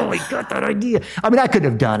 Oh, he got that idea. I mean, I couldn't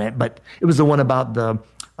have done it, but it was the one about the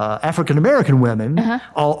African-American women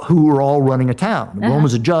who were all running a town. One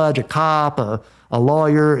was a judge, a cop, a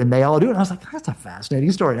lawyer, and they all do it. And I was like, that's a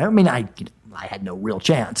fascinating story. I mean, I had no real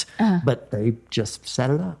chance, but they just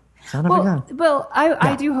set it up.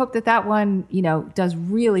 I do hope that one, does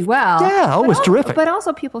really well. Yeah, it was terrific. But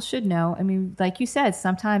also people should know, I mean, like you said,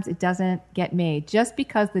 sometimes it doesn't get made. Just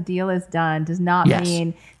because the deal is done does not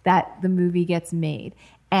mean that the movie gets made.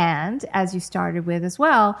 And as you started with as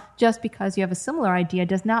well, just because you have a similar idea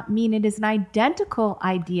does not mean it is an identical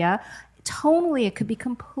idea. Tonally, it could be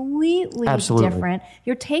completely different.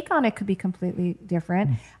 Your take on it could be completely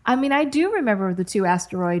different. I mean, I do remember the 2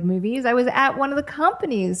 asteroid movies. I was at one of the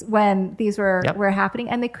companies when these were happening,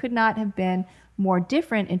 and they could not have been more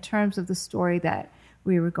different in terms of the story that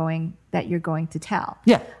you're going to tell.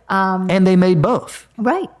 Yeah. And they made both.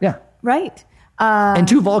 Right. Yeah. Right. And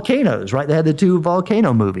 2 volcanoes, right? They had the 2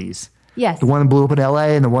 volcano movies. Yes. The one that blew up in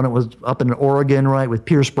L.A. and the one that was up in Oregon, right, with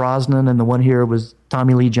Pierce Brosnan, and the one here was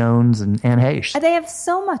Tommy Lee Jones and Anne Heche. They have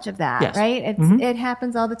so much of that, right? It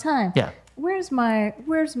happens all the time. Yeah. Where's my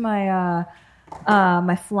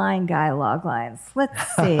my flying guy log lines?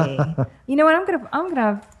 Let's see. You know what? I'm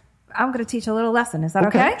gonna teach a little lesson. Is that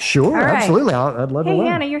okay? Sure, right. Absolutely. I'd love to learn.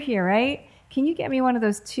 Hey, Hannah, you're here, right? Can you get me one of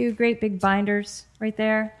those 2 great big binders right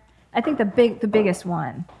there? I think the biggest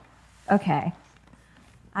one. Okay.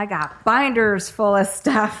 I got binders full of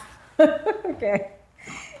stuff. Okay.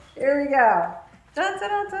 Here we go. Dun, dun,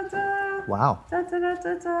 dun, dun, dun. Wow. Dun, dun, dun,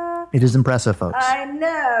 dun, dun. It is impressive, folks. I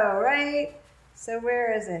know, right? So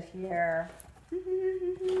where is it here?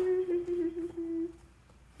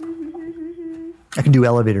 I can do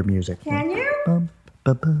elevator music. Can you?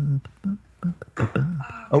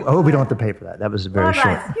 Oh, we don't have to pay for that. That was very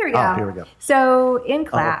short. Here we go. Here we go. So in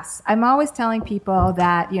class, I'm always telling people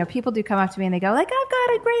that, people do come up to me and they go like, I've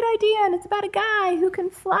got a great idea and it's about a guy who can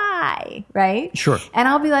fly, right? Sure. And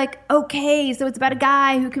I'll be like, okay, so it's about a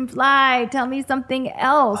guy who can fly. Tell me something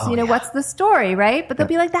else. What's the story, right? But they'll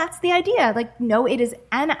be like, that's the idea. Like, no, it is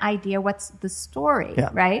an idea. What's the story,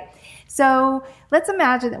 right? So let's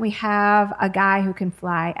imagine that we have a guy who can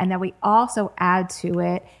fly and that we also add to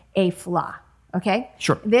it a flaw. Okay?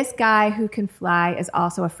 Sure. This guy who can fly is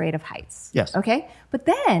also afraid of heights. Yes. Okay? But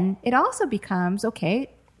then it also becomes, okay,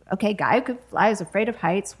 guy who can fly is afraid of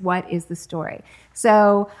heights. What is the story?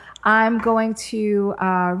 So I'm going to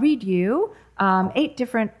read you 8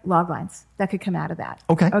 different log lines that could come out of that.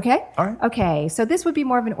 Okay. Okay? All right. Okay. So this would be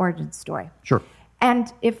more of an origin story. Sure.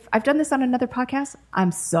 And if I've done this on another podcast,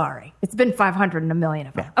 I'm sorry. It's been 500 and a million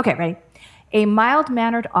of them. Yeah. Okay, ready? A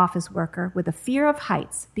mild-mannered office worker with a fear of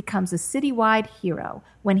heights becomes a citywide hero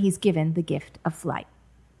when he's given the gift of flight.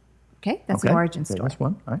 Okay, that's an origin story. That's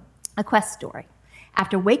one. All right. A quest story.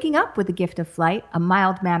 After waking up with the gift of flight, a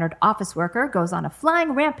mild-mannered office worker goes on a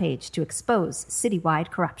flying rampage to expose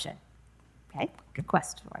citywide corruption. Okay, good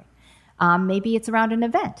quest story. Maybe it's around an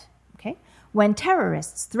event. Okay, when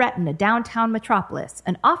terrorists threaten a downtown metropolis,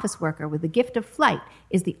 an office worker with the gift of flight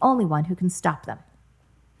is the only one who can stop them.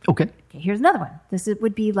 Okay, here's another one. This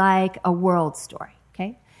would be like a world story,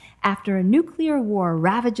 okay? After a nuclear war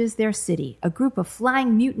ravages their city, a group of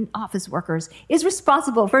flying mutant office workers is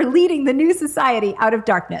responsible for leading the new society out of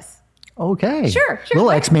darkness. Okay. Sure. A little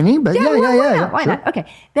X-Mini, but yeah. Why not?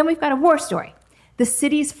 Okay. Then we've got a war story. The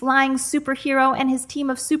city's flying superhero and his team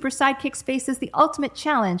of super sidekicks faces the ultimate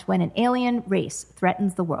challenge when an alien race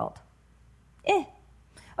threatens the world.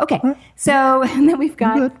 Okay, so and then we've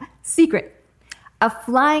got Secret. A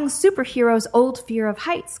flying superhero's old fear of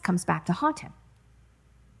heights comes back to haunt him.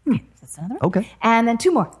 Okay, that's another one. Okay. And then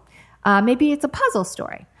 2 more. Maybe it's a puzzle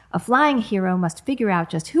story. A flying hero must figure out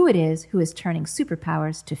just who it is who is turning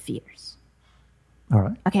superpowers to fears. All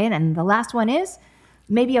right. Okay, and then the last one is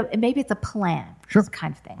maybe it's a plan. Sure. This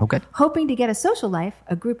kind of thing. Okay. Hoping to get a social life,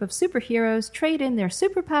 a group of superheroes trade in their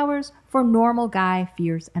superpowers for normal guy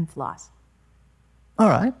fears and flaws. All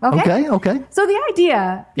right. Okay. Okay. So the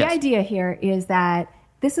idea Yes. here is that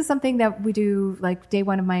this is something that we do like day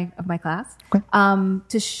 1 of my class, Okay.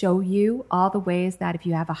 to show you all the ways that if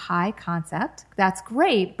you have a high concept, that's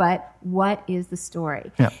great, but what is the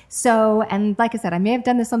story? Yeah. So, and like I said, I may have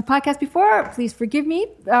done this on the podcast before. Please forgive me,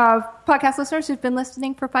 podcast listeners who've been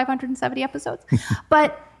listening for 570 episodes.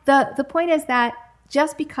 But the point is that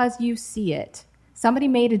just because you see it, somebody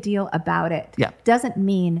made a deal about it, doesn't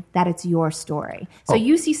mean that it's your story. So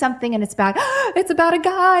you see something and it's about a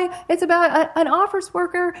guy, it's about an office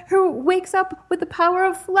worker who wakes up with the power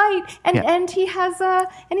of flight and he has and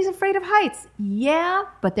he's afraid of heights. Yeah,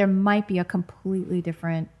 but there might be a completely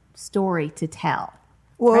different story to tell.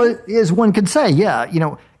 Well, as one could say,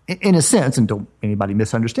 in a sense, and don't anybody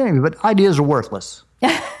misunderstand me, but ideas are worthless.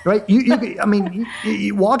 Right?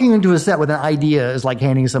 You walking into a set with an idea is like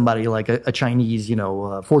handing somebody like a Chinese,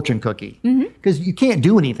 fortune cookie. Because you can't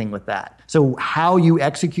do anything with that. So how you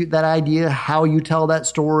execute that idea, how you tell that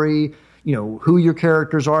story, who your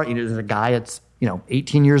characters are. Is it a guy that's,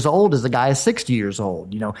 18 years old? Is the guy 60 years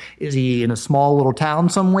old? Is he in a small little town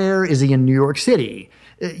somewhere? Is he in New York City?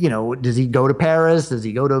 Does he go to Paris? Does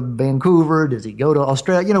he go to Vancouver? Does he go to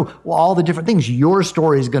Australia? All the different things. Your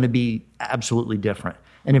story is going to be absolutely different.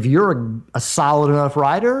 And if you're a solid enough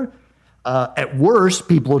writer, at worst,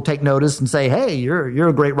 people will take notice and say, hey, you're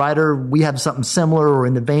a great writer. We have something similar or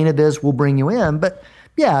in the vein of this. We'll bring you in. But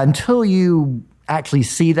yeah, until you actually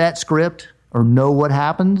see that script or know what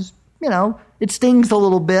happens, it stings a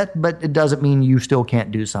little bit, but it doesn't mean you still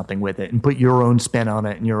can't do something with it and put your own spin on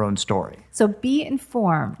it and your own story. So be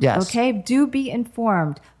informed. Yes. Okay? Do be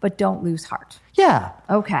informed, but don't lose heart. Yeah.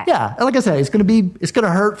 Okay. Yeah. Like I said, it's going to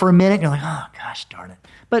hurt for a minute. You're like, oh, gosh darn it.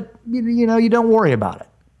 But, you don't worry about it.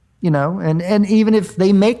 And even if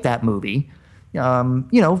they make that movie,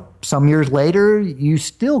 some years later, you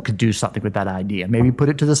still could do something with that idea. Maybe put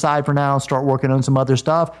it to the side for now, start working on some other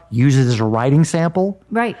stuff, use it as a writing sample.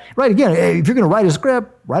 Right. Right. Again, if you're going to write a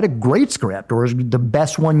script, write a great script or the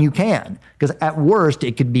best one you can. Because at worst,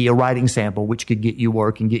 it could be a writing sample, which could get you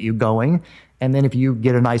work and get you going. And then if you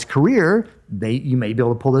get a nice career, you may be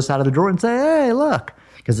able to pull this out of the drawer and say, hey, look.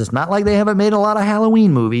 Because it's not like they haven't made a lot of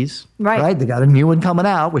Halloween movies. Right. They got a new one coming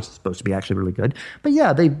out, which is supposed to be actually really good. But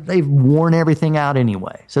yeah, they've worn everything out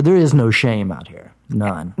anyway. So there is no shame out here.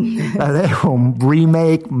 None. They will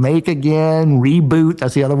remake, make again, reboot.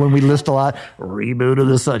 That's the other one we list a lot. Reboot of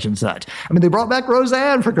the such and such. They brought back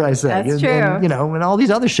Roseanne, for Christ's sake. That's true. And all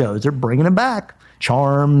these other shows, they're bringing them back.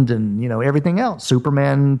 Charmed and, everything else.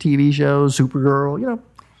 Superman TV shows, Supergirl,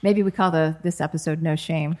 Maybe we call this episode No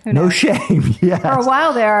Shame. Who No knows? shame, yes. For a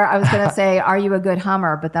while there, I was going to say, are you a good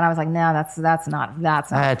Hummer? But then I was like, no, that's not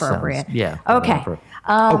appropriate. Okay.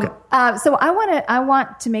 So I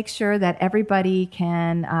want to make sure that everybody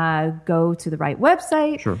can go to the right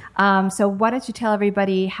website. Sure. So why don't you tell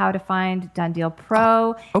everybody how to find Done Deal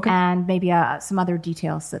Pro and maybe some other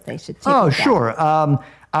details that they should take a look at. Sure.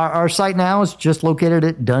 Our site now is just located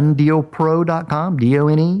at donedealpro.com,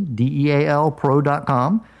 DONEDEAL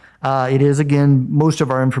pro.com. It is, again, most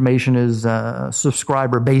of our information is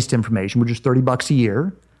subscriber-based information, which is $30 a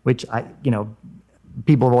year, which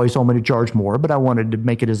people have always told me to charge more, but I wanted to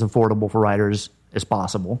make it as affordable for writers as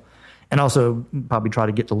possible. And also probably try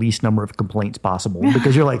to get the least number of complaints possible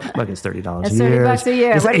because you're like, look, it's $30 it's a year. $30 a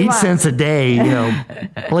year. It's 8 cents a day.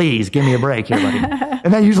 Please give me a break here, buddy.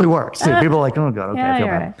 And that usually works too. People are like, oh God, okay, I feel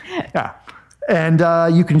bad. Right. Yeah. And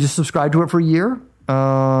you can just subscribe to it for a year.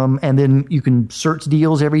 And then you can search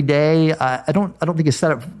deals every day. I don't think it's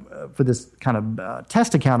set up for this kind of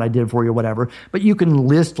test account I did for you or whatever, but you can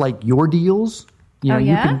list like your deals. You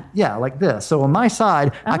can, like this. So on my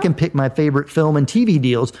side, I can pick my favorite film and TV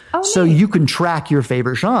deals. So you can track your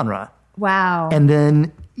favorite genre. Wow. And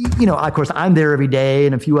then, of course, I'm there every day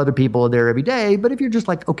and a few other people are there every day. But if you're just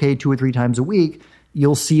like, okay, 2 or 3 times a week,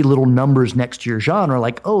 you'll see little numbers next to your genre,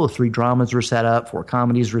 like, 3 dramas were set up, 4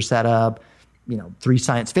 comedies were set up, 3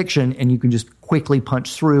 science fiction. And you can just quickly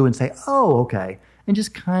punch through and say, okay. And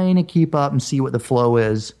just kind of keep up and see what the flow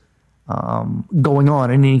is going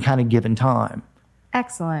on in any kind of given time.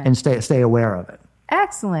 Excellent. And stay aware of it.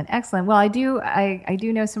 Excellent, excellent. Well, I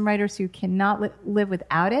do know some writers who cannot live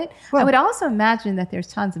without it. Well, I would also imagine that there's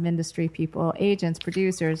tons of industry people, agents,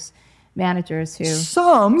 producers, managers who...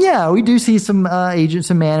 We do see some agents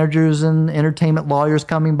and managers and entertainment lawyers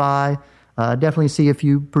coming by. Definitely see a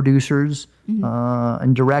few producers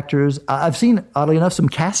and directors. I've seen, oddly enough, some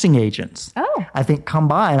casting agents. Oh. I think come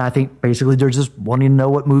by, and I think basically they're just wanting to know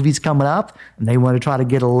what movie's coming up, and they want to try to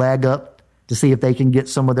get a leg up to see if they can get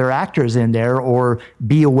some of their actors in there or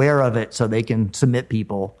be aware of it so they can submit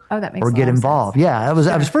people that makes or a get lot of involved. sense. Yeah, I was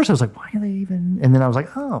like, why are they even? And then I was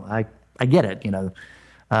like, oh, I get it.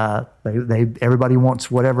 Everybody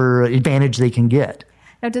wants whatever advantage they can get.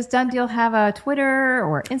 Now, does Done Deal have a Twitter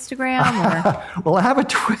or Instagram? Or? Well, I have a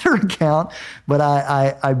Twitter account, but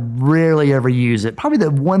I rarely ever use it. Probably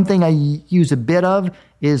the one thing I use a bit of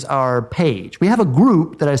is our page. We have a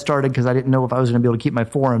group that I started because I didn't know if I was going to be able to keep my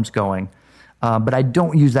forums going. But I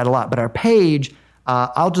don't use that a lot. But our page,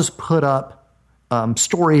 I'll just put up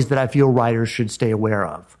stories that I feel writers should stay aware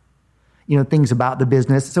of. Things about the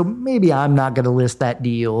business. So maybe I'm not going to list that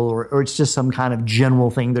deal, or it's just some kind of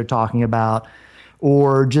general thing they're talking about,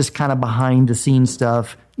 or just kind of behind the scenes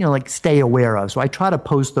stuff, like stay aware of. So I try to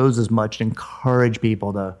post those as much to encourage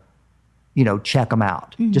people to, check them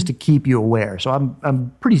out, just to keep you aware. So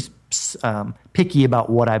I'm pretty picky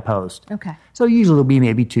about what I post. Okay. So usually it'll be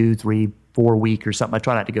maybe 2, 3, 4 week or something. I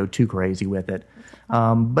try not to go too crazy with it.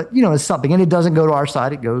 But, it's something. And it doesn't go to our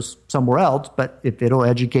site. It goes somewhere else. But if it'll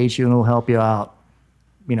educate you and it'll help you out,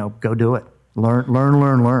 go do it.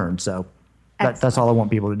 Learn. So that's all I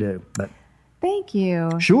want people to do. But Thank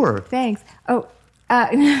you. Sure. Thanks. Oh,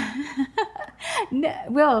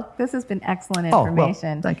 Will, this has been excellent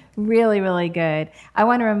information. Well, thank you. Really, really good. I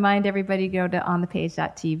want to remind everybody to go to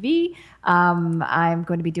onthepage.tv. I'm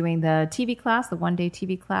going to be doing the TV class, the one-day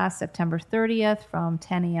TV class, September 30th from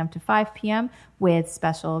 10 a.m. to 5 p.m. with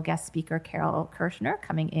special guest speaker Carol Kirshner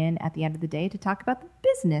coming in at the end of the day to talk about the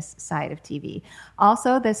business side of TV.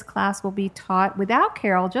 Also, this class will be taught without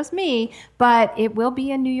Carol, just me, but it will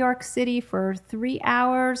be in New York City for 3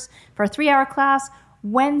 hours, for a 3-hour class,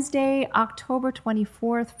 Wednesday, October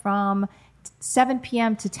 24th from 7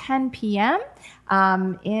 p.m. to 10 p.m.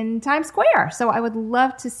 In Times Square. So I would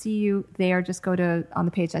love to see you there. Just go to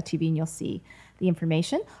onthepage.tv and you'll see the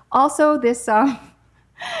information. Also, this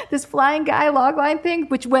this flying guy logline thing,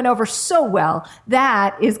 which went over so well,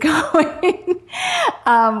 that is going,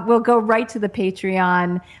 will go right to the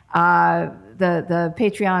Patreon. The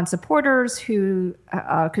Patreon supporters who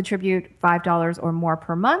contribute $5 or more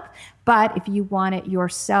per month. But if you want it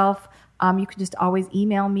yourself, you can just always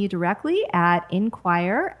email me directly at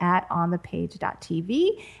inquire@onthepage.tv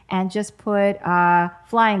and just put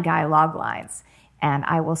flying guy log lines, and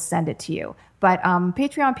I will send it to you. But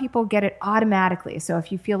Patreon people get it automatically. So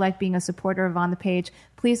if you feel like being a supporter of On the Page,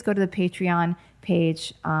 please go to the Patreon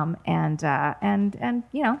page and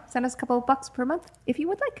send us a couple of bucks per month if you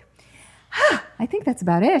would like. I think that's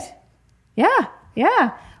about it. Yeah.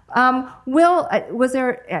 Will, was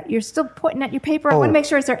there? You're still pointing at your paper. I want to make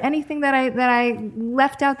sure. Is there anything that I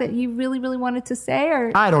left out that you really, really wanted to say?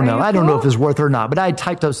 Or I don't know. I don't know if it's worth it or not. But I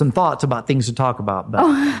typed up some thoughts about things to talk about.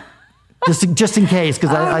 But just in case,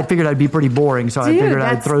 because I figured I'd be pretty boring, so I figured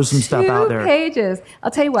I'd throw some stuff out there. 2 pages.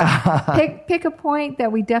 I'll tell you what. pick a point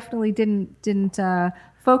that we definitely didn't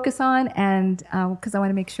focus on, and because I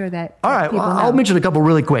want to make sure that all right, people know. I'll mention a couple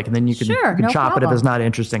really quick, and then you can chop it if it's not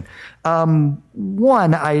interesting.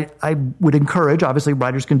 One, I would encourage, obviously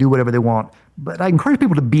writers can do whatever they want, but I encourage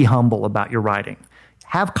people to be humble about your writing.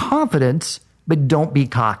 Have confidence, but don't be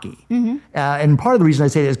cocky. Mm-hmm. And part of the reason I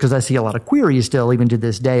say that is because I see a lot of queries still, even to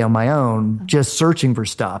this day on my own, just searching for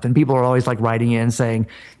stuff. And people are always like writing in saying,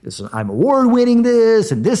 I'm award-winning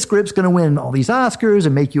this, and this script's going to win all these Oscars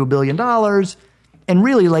and make you $1 billion. And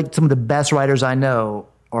really, like, some of the best writers I know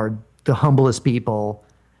are the humblest people.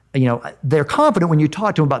 They're confident when you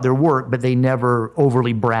talk to them about their work, but they never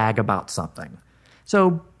overly brag about something.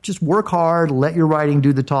 So just work hard, let your writing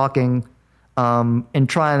do the talking, and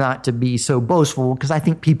try not to be so boastful, because I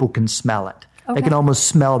think people can smell it. Okay. They can almost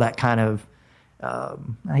smell that kind of, I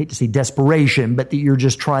hate to say desperation, but that you're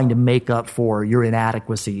just trying to make up for your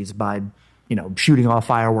inadequacies by shooting off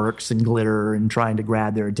fireworks and glitter and trying to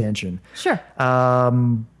grab their attention. Sure.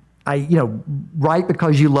 Write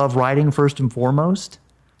because you love writing first and foremost.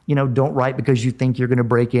 Don't write because you think you're going to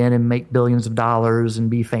break in and make billions of dollars and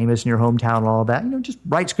be famous in your hometown and all of that. Just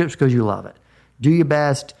write scripts because you love it. Do your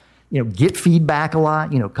best. Get feedback a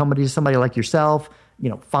lot. Come to somebody like yourself.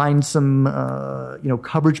 Find some,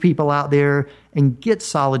 coverage people out there and get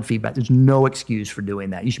solid feedback. There's no excuse for doing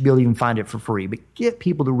that. You should be able to even find it for free, but get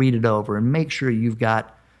people to read it over and make sure you've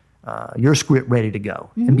got your script ready to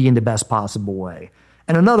go and be in the best possible way.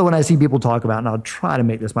 And another one I see people talk about, and I'll try to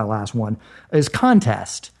make this my last one, is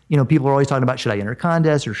contest. People are always talking about, should I enter a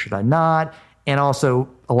contest or should I not? And also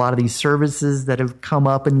a lot of these services that have come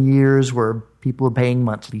up in years where people are paying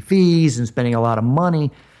monthly fees and spending a lot of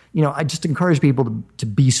money. I just encourage people to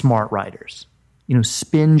be smart writers.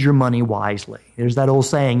 Spend your money wisely. There's that old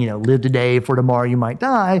saying, live today, for tomorrow you might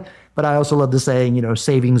die. But I also love the saying,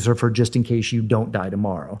 savings are for just in case you don't die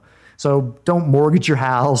tomorrow. So don't mortgage your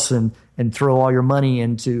house and throw all your money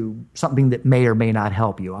into something that may or may not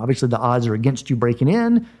help you. Obviously, the odds are against you breaking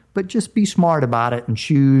in, but just be smart about it and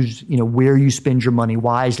choose, where you spend your money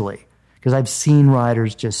wisely. Because I've seen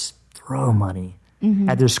writers just throw money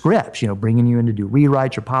at their scripts, bringing you in to do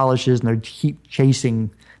rewrites or polishes, and they keep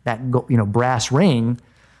chasing that, brass ring,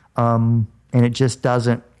 and it just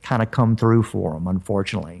doesn't kind of come through for them,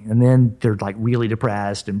 unfortunately. And then they're like really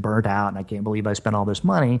depressed and burnt out, and I can't believe I spent all this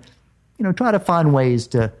money. Try to find ways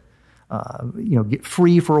to, get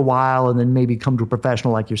free for a while and then maybe come to a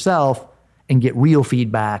professional like yourself and get real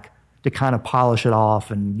feedback to kind of polish it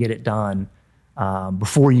off and get it done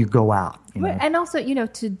before you go out. And also,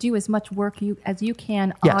 to do as much work as you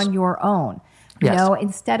can Yes. on your own. Yes.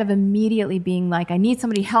 Instead of immediately being like, I need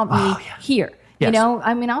somebody to help me here. Yes.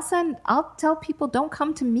 I'll tell people, don't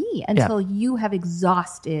come to me until you have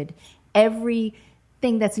exhausted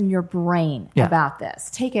everything that's in your brain about this.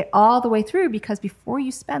 Take it all the way through, because before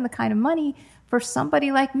you spend the kind of money for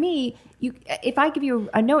somebody like me, if I give you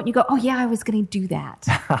a note and you go, oh yeah, I was going to do that.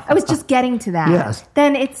 I was just getting to that. Yes.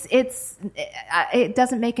 Then it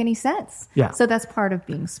doesn't make any sense. Yeah. So that's part of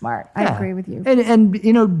being smart. I agree with you. And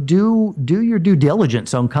do your due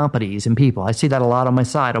diligence on companies and people. I see that a lot on my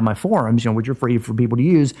site, on my forums, which are free for people to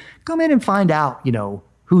use. Come in and find out,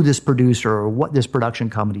 who this producer or what this production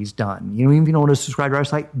company's done. Even if you don't want to subscribe to our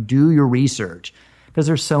site, do your research. Because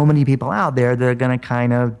there's so many people out there that are going to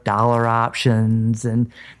kind of dollar options, and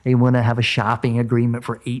they want to have a shopping agreement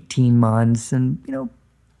for 18 months. And,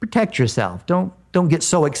 protect yourself. Don't get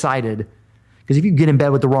so excited. Because if you get in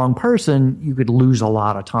bed with the wrong person, you could lose a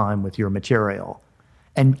lot of time with your material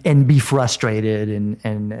and be frustrated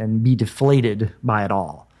and be deflated by it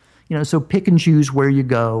all. So pick and choose where you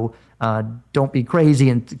go. Don't be crazy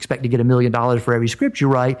and expect to get $1 million for every script you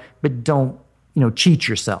write, but don't, cheat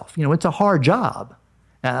yourself. It's a hard job.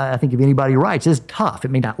 I think if anybody writes, it's tough.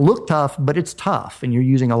 It may not look tough, but it's tough. And you're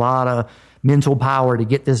using a lot of mental power to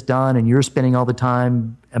get this done, and you're spending all the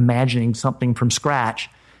time imagining something from scratch.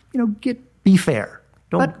 Be fair.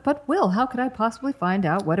 But Will, how could I possibly find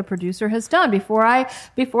out what a producer has done before I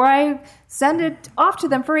send it off to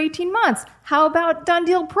them for 18 months? How about Done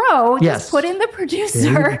Deal Pro? Yes. Just put in the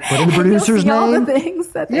producer. Put in the producer's and you'll see name. all the things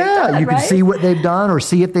that they've done, you can right? see what they've done or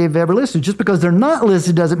see if they've ever listed. Just because they're not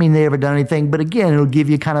listed doesn't mean they've ever done anything. But again, it'll give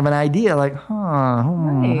you kind of an idea, like,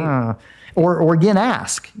 Right. Or again,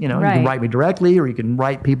 ask. You can write me directly, or you can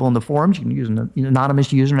write people in the forums. You can use an anonymous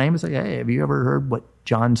username and say, hey, have you ever heard what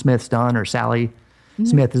John Smith's done or Sally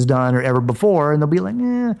Smith has done or ever before? And they'll be like,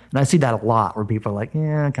 And I see that a lot where people are like,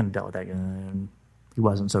 I kind of dealt with that guy, and he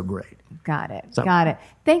wasn't so great. Got it.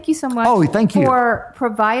 Thank you so much thank you. for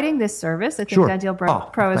providing this service. I think Sure. Done Deal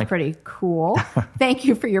Pro is pretty cool. Thank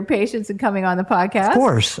you for your patience in coming on the podcast. Of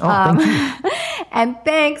course. Thank you. And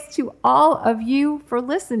thanks to all of you for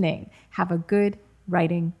listening. Have a good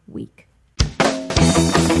writing week.